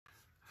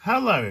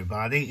Hello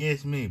everybody,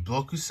 it's me,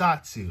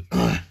 Blokusatsu.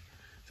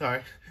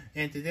 Sorry.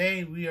 And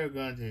today we are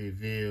going to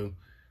review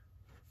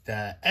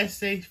the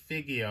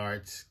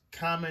S.H.FIGUARTS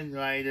Kamen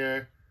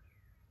Rider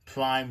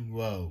Prime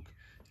Rogue.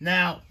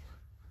 Now,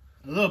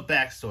 a little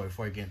backstory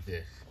before I get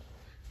into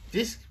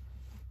this.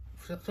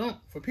 For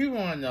people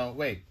who want to know,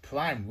 wait,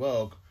 Prime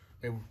Rogue?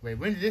 Wait,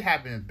 when did it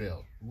happen to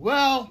build?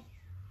 Well,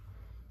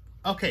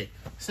 okay,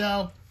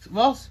 so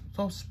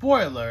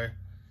spoiler.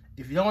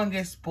 If you don't want to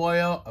get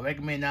spoiled, I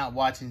recommend not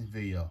watching this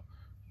video.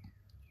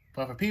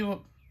 But for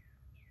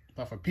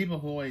people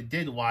who already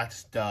did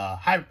watch the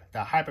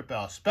Hyper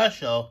Battle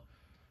special,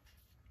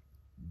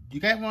 you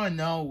guys want to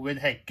know when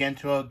the heck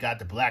Gentro got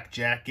the black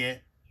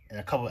jacket in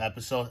a couple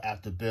episodes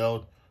after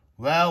build?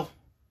 Well,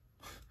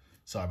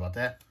 sorry about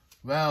that.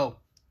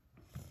 Well,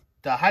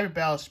 the Hyper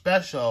Battle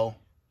special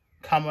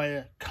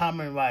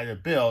Kamen Rider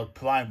build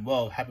Prime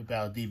Rogue Hyper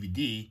Battle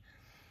DVD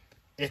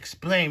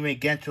explain when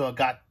Gentro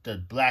got the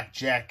black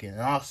jacket, and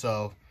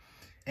also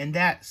in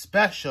that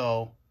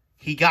special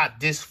he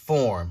got this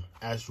form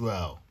as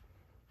well.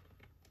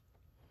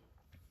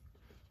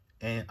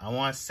 And I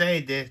want to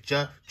say this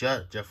just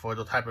for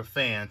those type of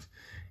fans,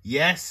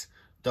 yes,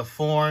 the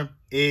form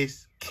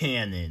is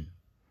canon.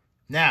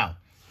 Now,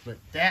 with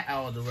that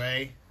out of the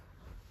way,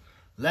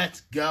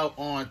 let's go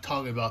on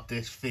talking about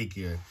this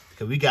figure,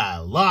 because we got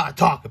a lot to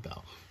talk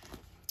about.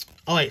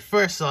 Alright,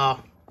 first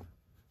off,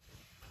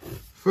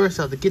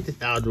 to get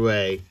this out of the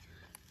way,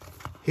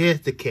 here's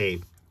the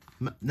cape.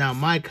 Now,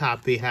 my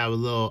copy have a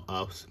little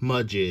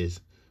smudges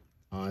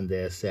on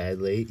there,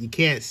 sadly. You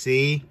can't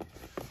see,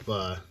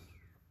 but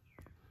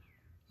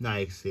now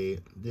you can see.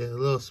 There's a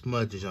little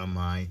smudges on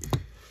mine.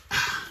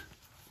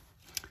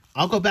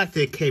 I'll go back to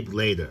the cape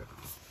later.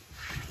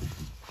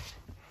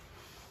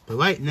 But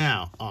right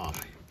now,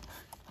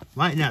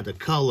 the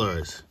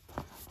colors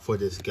for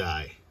this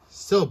guy,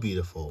 so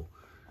beautiful.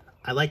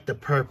 I like the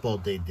purple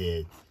they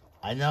did.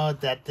 What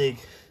they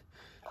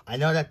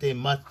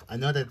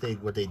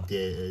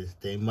did is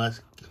they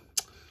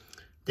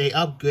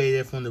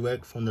upgraded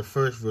from the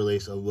first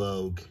release of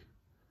Rogue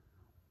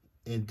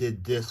and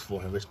did this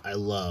for him, which I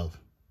love.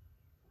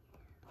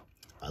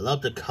 I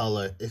love the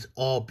color. It's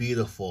all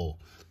beautiful.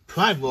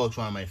 Prime Rogue is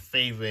one of my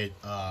favorite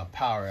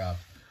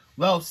power-ups.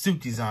 Well, suit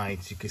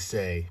designs, you could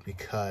say,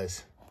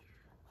 because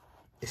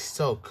it's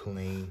so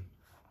clean.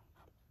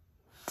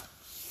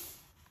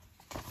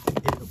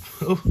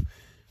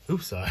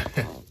 Oops, sorry.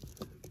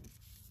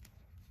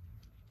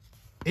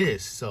 It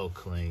is so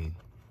clean.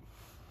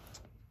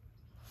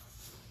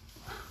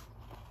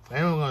 I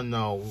don't want to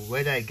know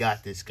where I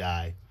got this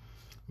guy.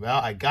 Well,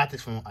 I got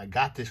this from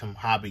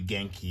Hobby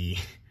Genki,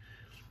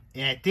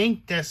 and I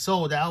think they're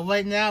sold out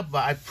right now.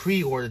 But I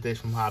pre-ordered this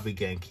from Hobby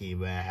Genki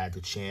when I had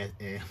the chance,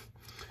 and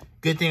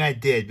good thing I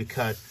did,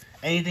 because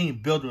anything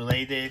build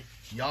related,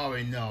 y'all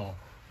already know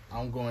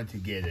I'm going to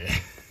get it.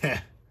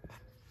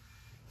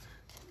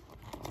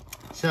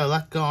 So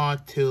let's go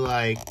on to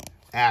like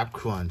Ab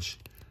Crunch.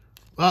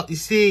 Well, you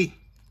see,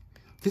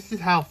 this is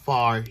how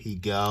far he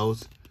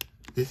goes.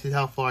 This is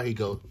how far he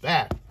goes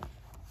back.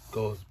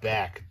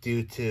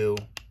 Due to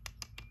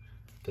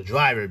the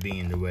driver being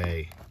in the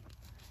way.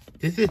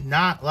 This is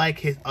not like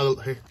his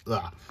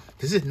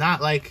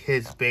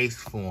base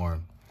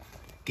form.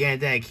 Again,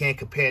 then I can't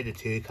compare the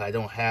two because I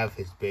don't have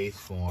his base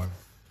form.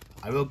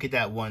 I will get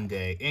that one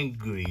day in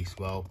Greece.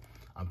 Well,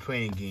 I'm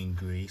praying getting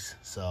Greece,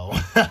 so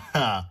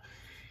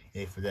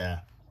yay for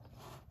that.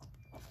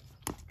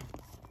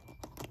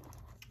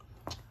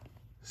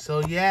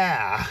 So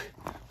yeah,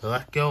 so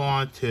let's go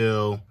on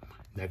to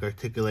neck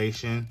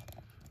articulation.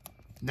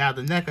 Now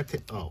the neck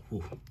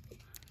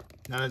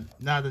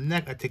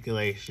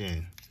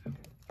articulation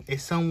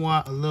is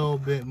somewhat a little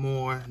bit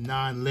more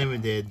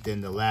non-limited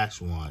than the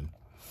last one,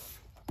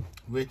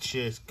 which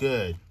is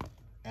good.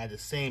 At the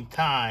same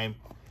time,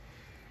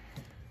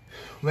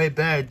 way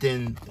better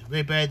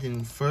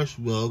than first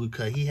Rogue,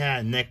 because he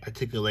had a neck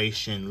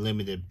articulation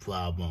limited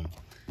problem.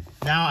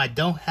 Now I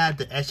don't have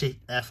the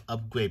SHF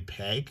upgrade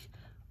peg.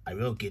 I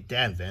will get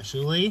that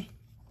eventually.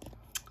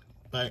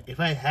 But if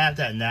I have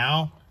that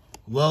now,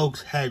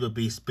 Rogue's head would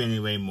be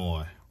spinning way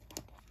more.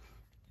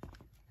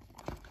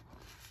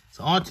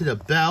 So on to the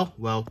belt.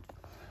 Well,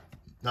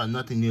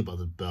 nothing new about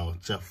the belt,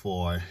 except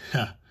for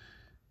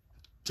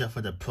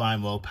the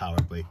Prime Rogue power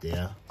right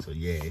there. So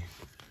yay.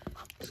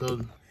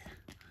 So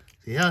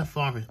see how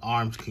far his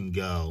arms can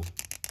go.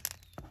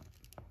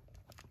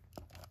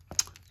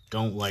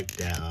 Don't like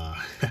that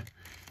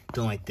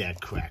don't like that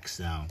crack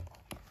sound.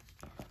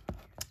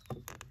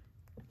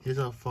 Here's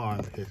how far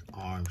his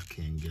arms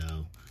can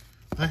go.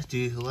 Let's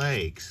do his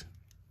legs.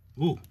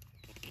 Ooh.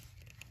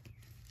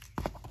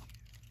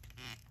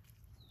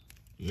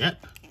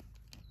 Yep.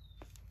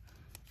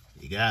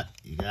 You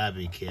gotta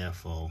be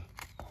careful.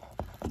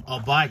 Oh,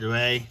 by the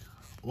way,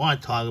 I want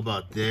to talk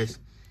about this.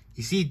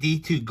 You see these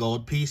two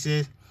gold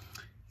pieces?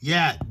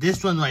 Yeah,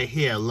 this one right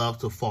here loves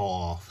to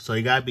fall off. So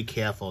you gotta be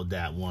careful of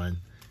that one.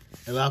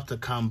 It loves to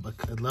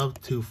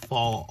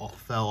fall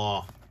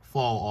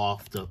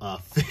off the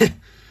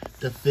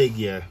the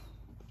figure.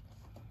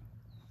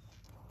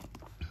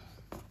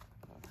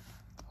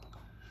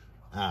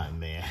 Ah,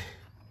 man.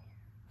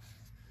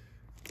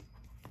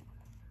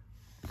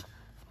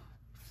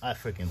 I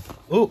freaking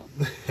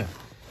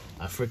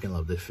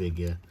love this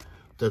figure.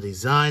 The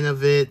design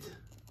of it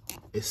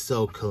is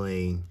so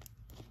clean.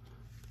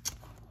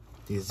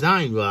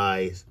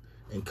 Design-wise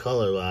and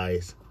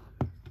color-wise,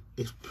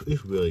 it's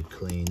really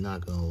clean,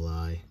 not gonna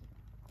lie.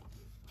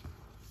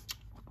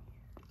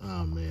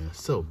 Oh man,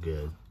 so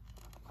good.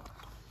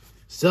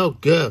 So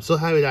good. I'm so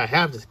happy that I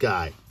have this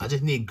guy. I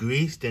just need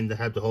grease then to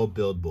have the whole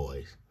build,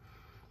 boys.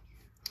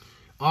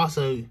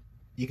 Also,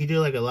 you can do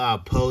like a lot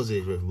of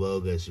poses with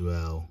Rogue as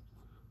well.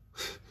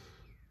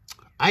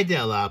 I did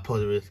a lot of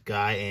poses with this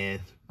guy,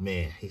 and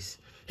man, his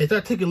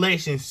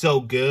articulation is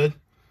so good.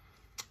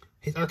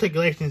 His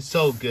articulation is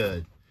so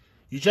good.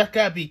 You just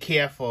gotta be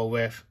careful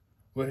with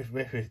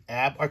his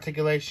ab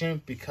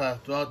articulation, because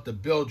the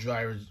build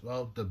driver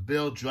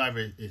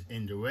is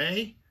in the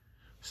way.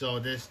 So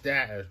there's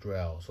that as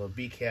well. So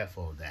be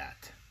careful of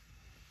that.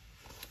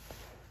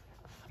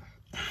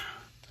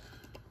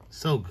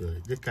 So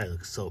good. This guy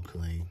looks so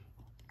clean.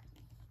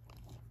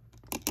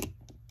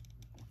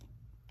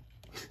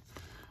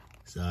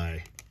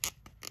 Sorry.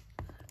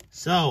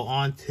 So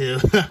on to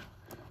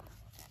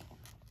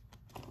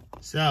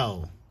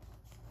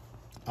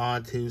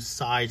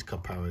size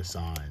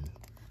comparison.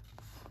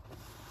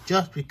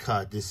 Just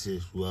because this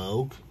is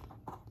Rogue,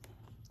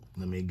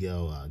 let me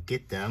go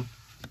get them.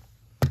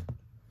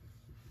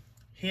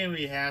 Here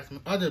we have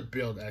some other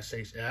build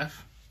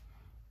S.H.F.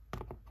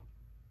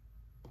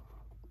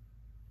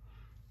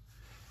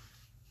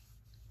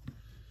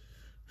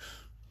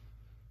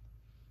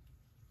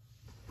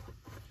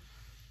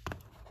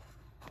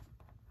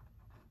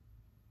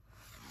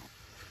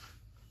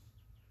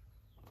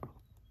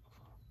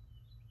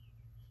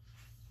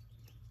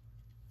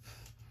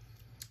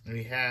 And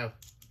we have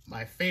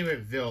my favorite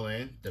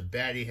villain, the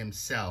baddie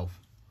himself.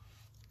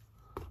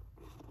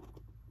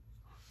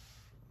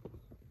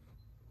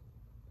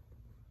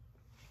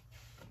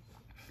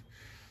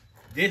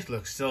 This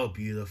looks so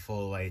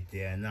beautiful right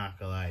there, not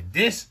gonna lie.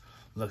 This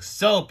looks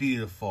so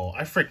beautiful.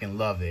 I freaking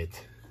love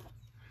it.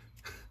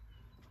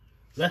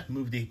 Let's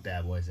move these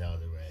bad boys out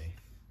of the way.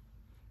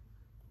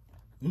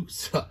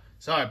 Oops,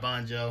 sorry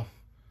Banjo.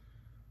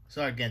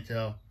 Sorry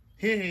Gento.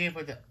 Here he is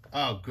with the,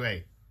 oh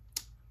great.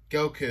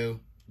 Goku,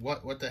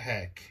 what the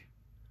heck?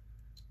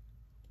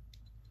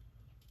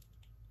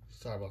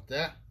 Sorry about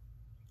that.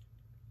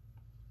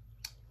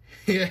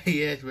 Here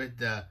he is with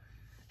the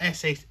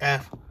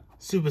S.H.F.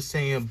 Super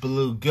Saiyan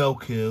Blue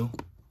Goku.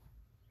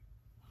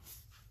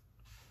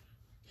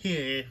 Here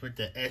he is with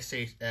the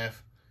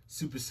S.H.F.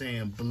 Super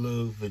Saiyan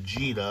Blue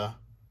Vegeta.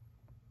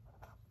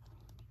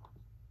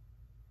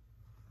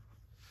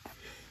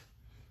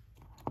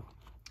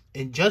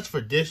 And just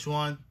for this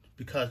one,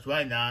 because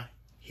right now,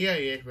 here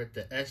he is with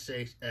the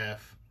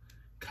S.H.F.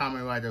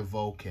 Kamen Rider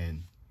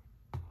Vulcan.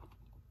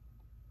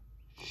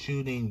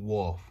 Shooting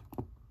Wolf.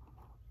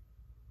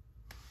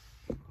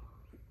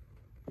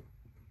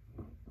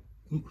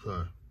 Oops,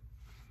 sorry.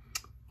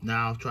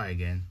 Now I'll try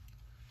again.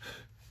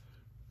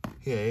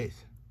 Here it is.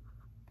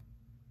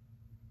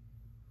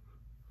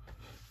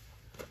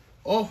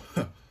 Oh,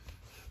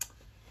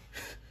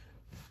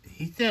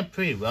 he did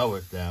pretty well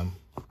with them.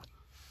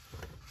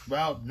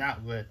 Well,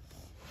 not with,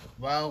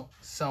 well,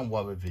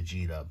 somewhat with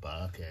Vegeta,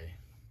 but okay.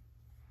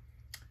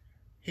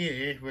 Here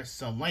it is with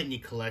some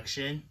Lightning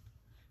Collection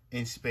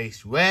in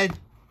Space Red.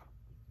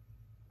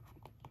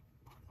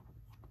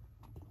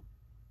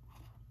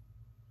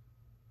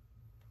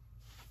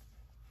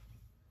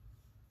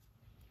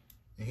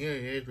 And here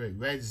it is with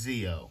Red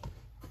Zeo.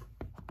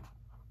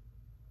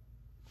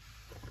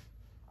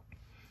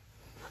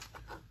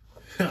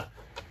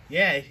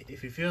 Yeah,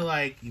 if you feel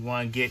like you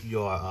want to get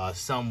your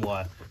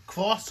somewhat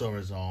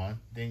crossovers on,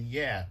 then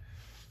yeah.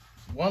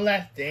 One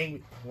last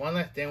thing I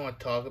want to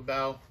talk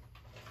about.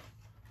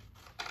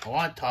 I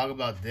want to talk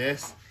about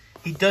this.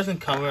 He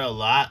doesn't come with a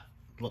lot,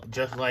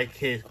 just like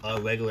his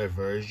regular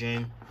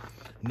version.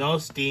 No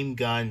steam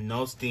gun,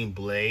 no steam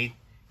blade.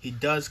 He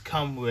does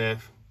come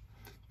with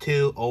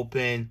two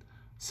open,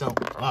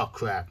 oh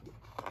crap.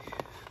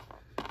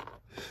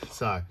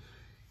 Sorry.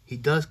 He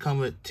does come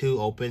with two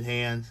open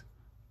hands.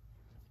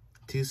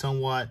 Two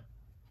somewhat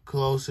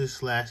closer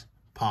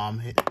 /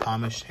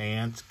 palmish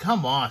hands.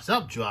 Come on,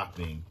 stop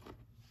dropping.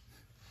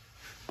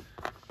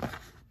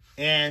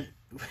 And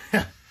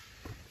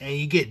and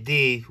you get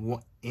these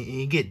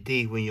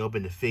when you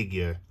open the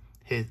figure.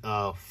 His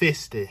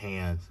fisted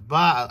hands.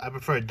 But I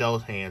prefer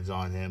those hands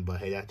on him,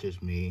 but hey, that's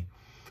just me.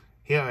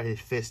 Here are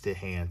his fisted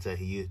hands that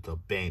he used to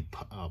bang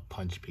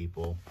punch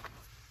people.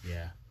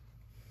 Yeah.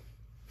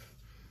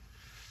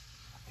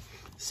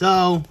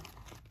 So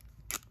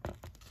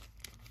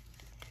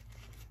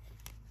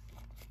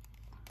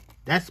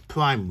that's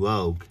Prime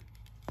Rogue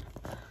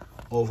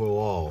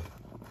overall.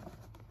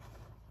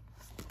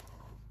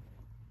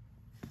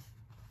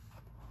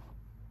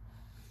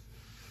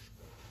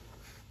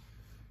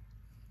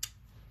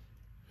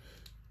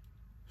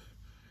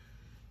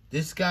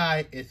 This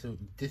guy is a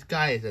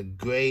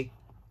great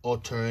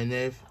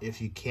alternative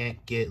if you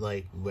can't get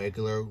like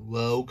regular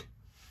Rogue.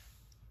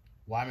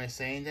 Why am I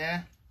saying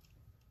that?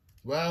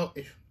 Well,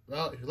 if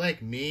you're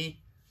like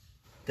me,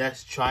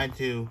 that's trying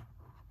to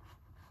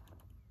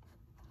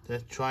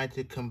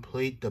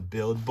complete the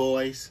build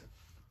boys,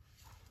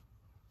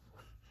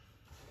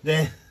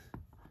 then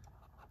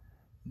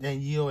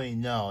you already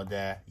know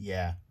that,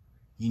 yeah,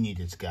 you need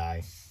this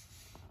guy.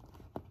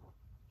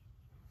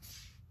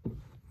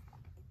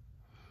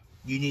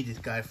 You need this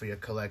guy for your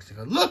collection.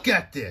 Look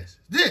at this.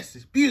 This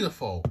is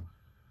beautiful.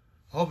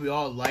 I hope you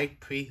all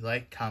like,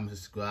 comment,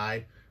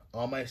 subscribe.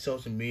 All my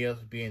social media will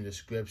be in the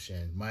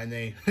description. My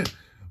name,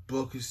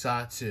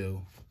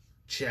 Bokusatsu.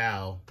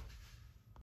 Ciao.